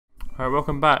Alright,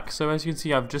 welcome back. So as you can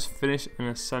see, I've just finished an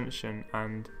ascension,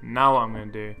 and now what I'm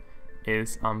going to do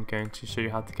is I'm going to show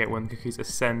you how to get when the cookies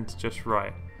ascend just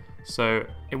right. So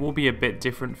it will be a bit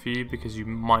different for you because you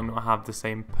might not have the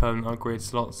same permanent upgrade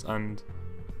slots and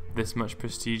this much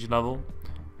prestige level,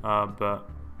 but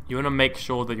you want to make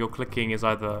sure that your clicking is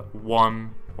either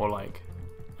 1 or like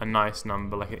a nice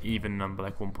number, like an even number,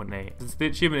 like 1.8. The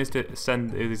achievement is to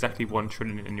send exactly 1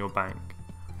 trillion in your bank.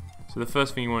 So the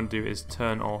first thing you want to do is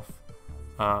turn off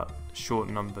short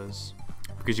numbers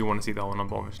because you want to see the whole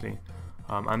number, obviously.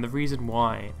 And the reason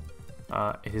why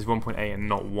it is 1.8 and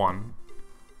not 1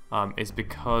 is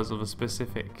because of a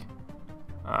specific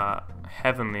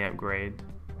heavenly upgrade.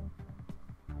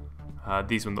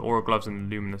 These ones, the aura gloves and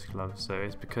the luminous gloves. So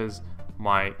it's because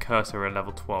my cursor at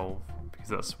level 12, because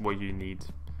that's what you need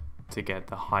to get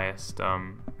the highest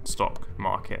stock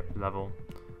market level,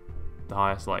 the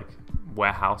highest like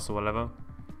warehouse or whatever.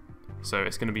 So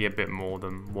it's going to be a bit more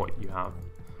than what you have,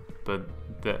 but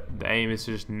the aim is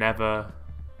to just never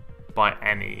buy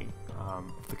any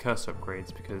of the cursor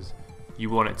upgrades because you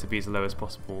want it to be as low as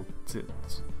possible to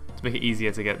make it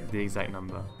easier to get the exact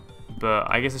number. But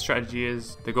I guess the strategy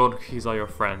is the gold cookies are your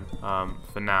friend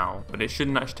for now, but it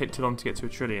shouldn't actually take too long to get to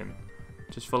 1 trillion.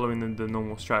 Just following the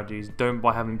normal strategies. Don't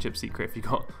buy Heavenly Chip Secret if you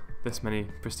got this many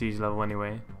prestige level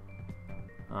anyway.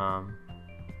 But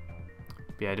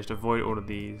yeah, just avoid all of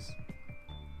these.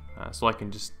 So I can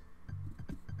just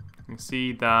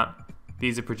see that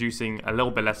these are producing a little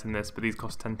bit less than this, but these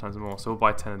cost 10 times more. So we'll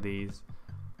buy 10 of these,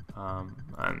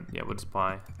 and yeah, we'll just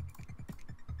buy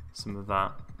some of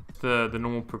that. The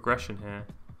normal progression here.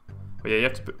 But yeah, you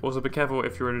have to also be careful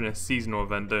if you're in a seasonal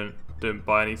event. Don't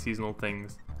buy any seasonal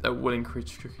things that will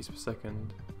increase cookies per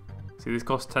second. See, this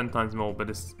costs 10 times more, but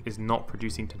this is not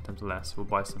producing 10 times less. We'll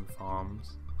buy some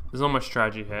farms. There's not much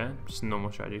strategy here, just a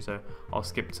normal strategy, so I'll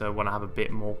skip to when I have a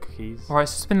bit more cookies. Alright,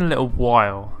 so it's been a little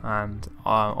while, and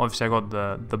obviously I got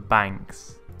the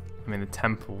banks, the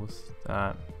temples,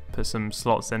 put some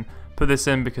slots in. Put this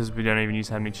in because we don't even use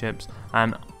Heavenly Chips,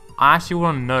 and I actually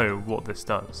want to know what this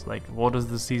does. Like, what does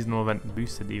the seasonal event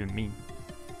boosted even mean?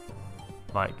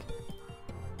 Like,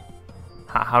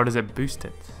 how does it boost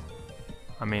it?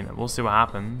 We'll see what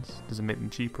happens. Does it make them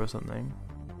cheaper or something?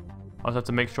 I also have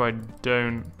to make sure I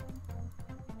don't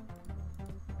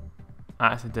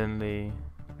accidentally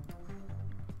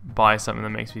buy something that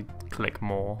makes me click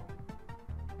more.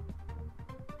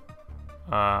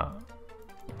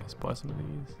 Let's buy some of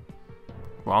these.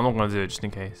 Well, I'm not going to do it just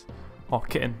in case. Oh,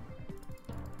 kitten.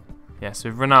 Yeah, so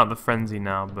we've run out of the frenzy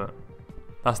now, but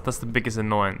that's the biggest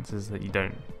annoyance, is that you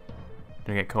don't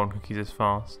get corn cookies as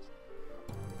fast.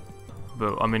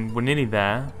 But we're nearly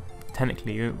there.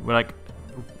 Technically, we're like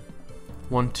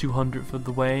 1/200th of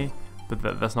the way,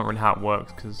 but that's not really how it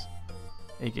works because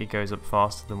it goes up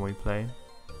faster than we play.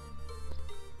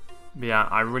 But yeah,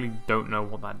 I really don't know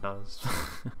what that does.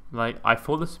 Like, I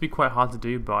thought this would be quite hard to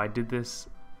do, but I did this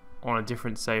on a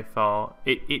different save file.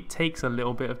 It takes a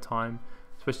little bit of time,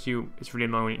 especially it's really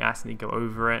annoying when you accidentally go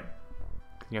over it.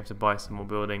 You have to buy some more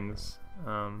buildings,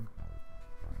 and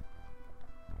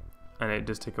it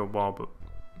does take a while. But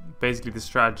basically, the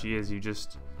strategy is you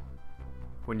just,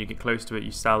 when you get close to it,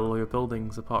 you sell all your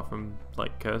buildings apart from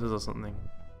like cursors or something.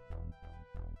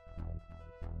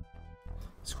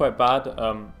 It's quite bad.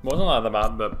 Well, it's not that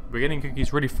bad, but we're getting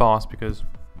cookies really fast because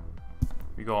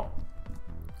we got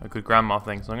a good grandma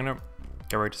thing. So I'm gonna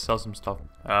get ready to sell some stuff.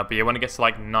 But yeah, when it gets to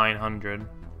like 900,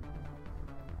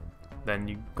 then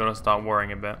you're gonna start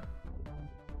worrying a bit.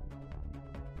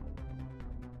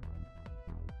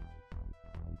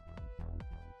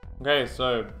 Okay,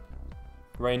 so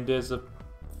reindeers are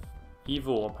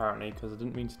evil apparently, because I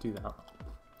didn't mean to do that.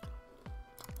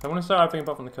 I want to start everything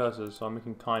apart from the cursors, so I'm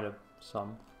making kind of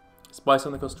some. Let's buy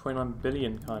something that costs 29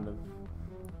 billion, kind of.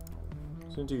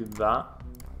 Just gonna do that.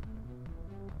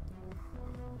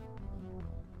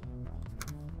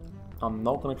 I'm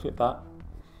not gonna click that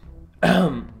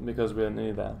because we're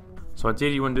nearly there. So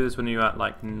ideally you want to do this when you're at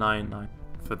like 9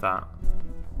 for that.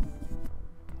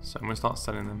 So I'm gonna start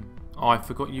selling them. Oh, I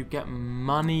forgot you get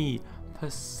money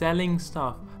for selling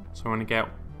stuff. So I'm gonna get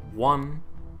 1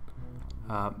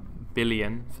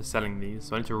 billion for selling these.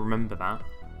 So I need to remember that.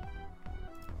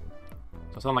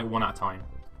 So I sell like 1 at a time.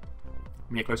 I'm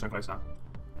gonna get closer and closer. I'm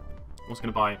also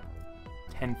gonna buy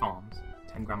 10 farms,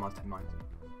 10 grandmas, 10 mines.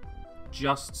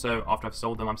 Just so after I've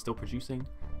sold them, I'm still producing.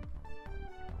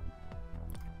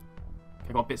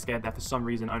 I got a bit scared there for some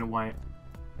reason. I don't know why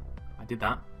I did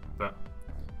that, but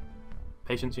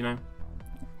patience, you know.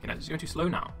 Okay, it's going too slow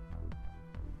now.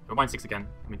 We're buying 6 again.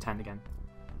 10 again.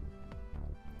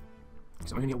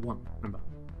 So we only get 1, remember.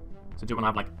 So do it when I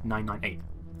have like 998.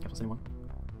 Can't see anyone.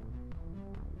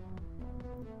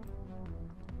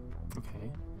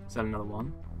 Okay, sell another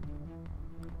one.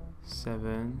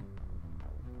 7.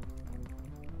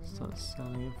 Start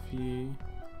selling a few.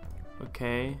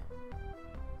 Okay.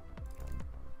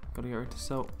 Gotta get ready to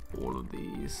sell all of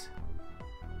these.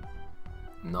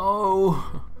 No!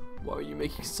 Why are you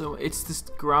making so much? It's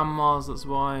just grandmas, that's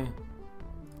why.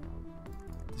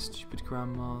 The stupid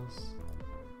grandmas.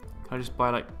 Can I just buy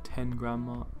like 10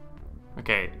 grandma?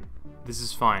 Okay, this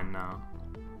is fine now.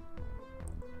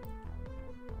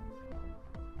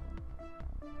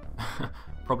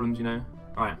 Problems, you know?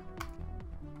 Alright.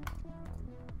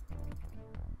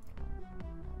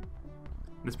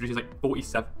 This produces like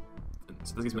 47,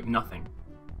 so this gives me nothing.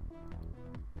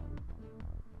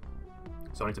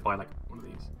 So I need to buy like one of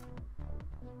these.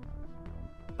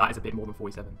 That is a bit more than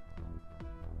 47.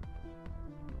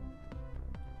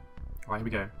 Alright, here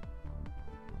we go.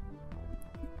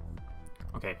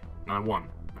 Okay, now 1,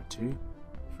 now 2, 3.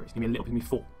 It's gonna be a little bit, it's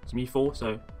gonna be 4. It's gonna be 4,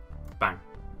 so bang.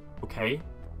 Okay.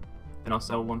 Then I'll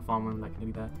sell one farm when like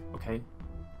nearly there. Okay.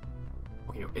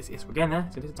 Okay, we're getting there,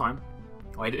 so this is time.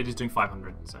 Oh, it is doing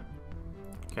 500, so.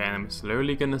 Okay, and then we're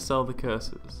slowly gonna sell the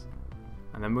curses.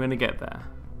 And then we're gonna get there.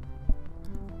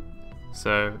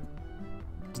 So,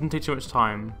 it doesn't take too much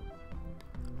time.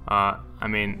 I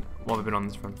mean, what have I been on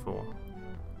this run for?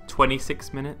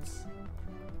 26 minutes?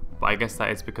 But I guess that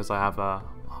is because I have a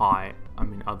high, I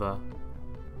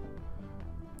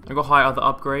got high other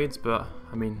upgrades, but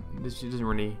I mean, this doesn't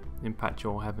really impact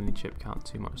your heavenly chip count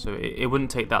too much. So it wouldn't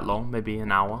take that long, maybe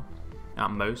an hour at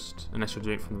most, unless you're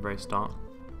doing it from the very start.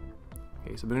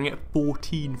 Okay, so we're gonna get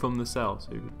 14 from the cell,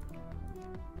 so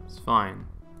it's fine.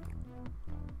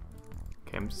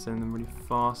 Okay, I'm just sending them really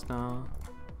fast now.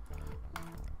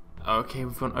 Okay,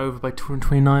 we've gone over by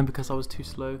 229 because I was too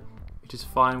slow, which is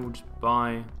fine. We'll just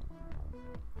buy.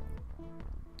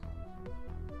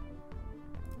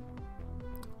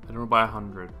 I don't want to buy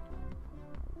 100.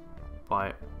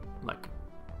 Buy like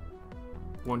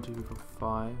 1, 2, 3, 4,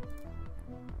 5.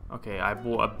 Okay, I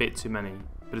bought a bit too many,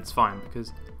 but it's fine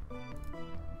because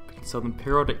we can sell them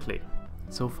periodically.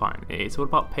 It's all fine. It's all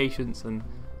about patience, and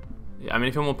I mean,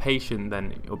 if you're more patient,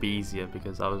 then it'll be easier.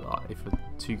 Because if you're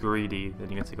too greedy, then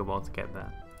you're gonna take a while to get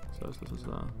there.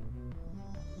 Slow.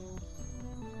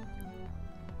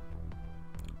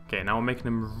 Okay, now we're making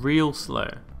them real slow,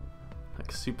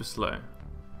 like super slow.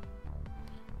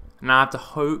 Now I have to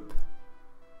hope.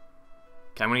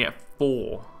 Okay, I'm gonna get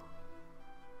 4.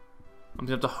 I'm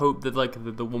gonna have to hope that like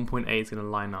the 1.8 is gonna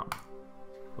line up.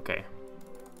 Okay.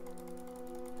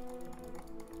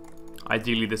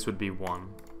 Ideally, this would be 1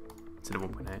 instead of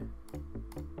 1.8.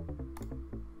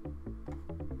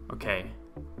 Okay,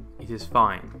 it is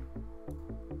fine.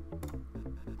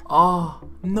 Oh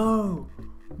no!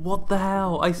 What the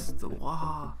hell?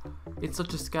 Wow, it's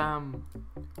such a scam.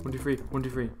 1, 2, 3. 1, 2,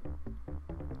 3.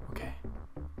 Okay.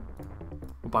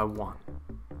 We'll buy 1.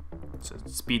 So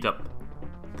speed up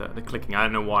the clicking. I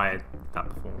don't know why I did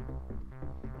that before.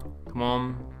 Come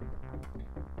on.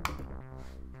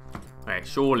 Okay,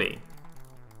 surely.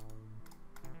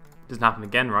 Doesn't happen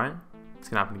again, right? It's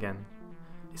gonna happen again.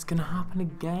 It's gonna happen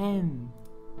again.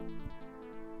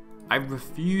 I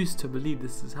refuse to believe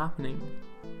this is happening.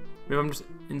 Maybe I'm just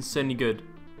insanely good.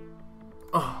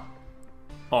 Oh,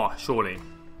 surely.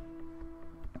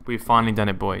 We've finally done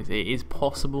it, boys. It is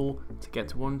possible to get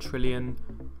to 1 trillion.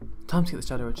 Time to get the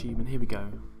shadow achievement. Here we go.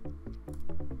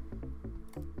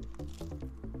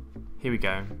 Here we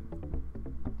go.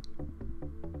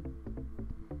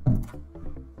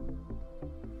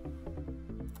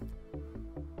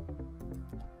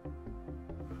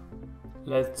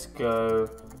 Let's go.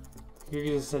 You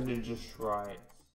just said it just right.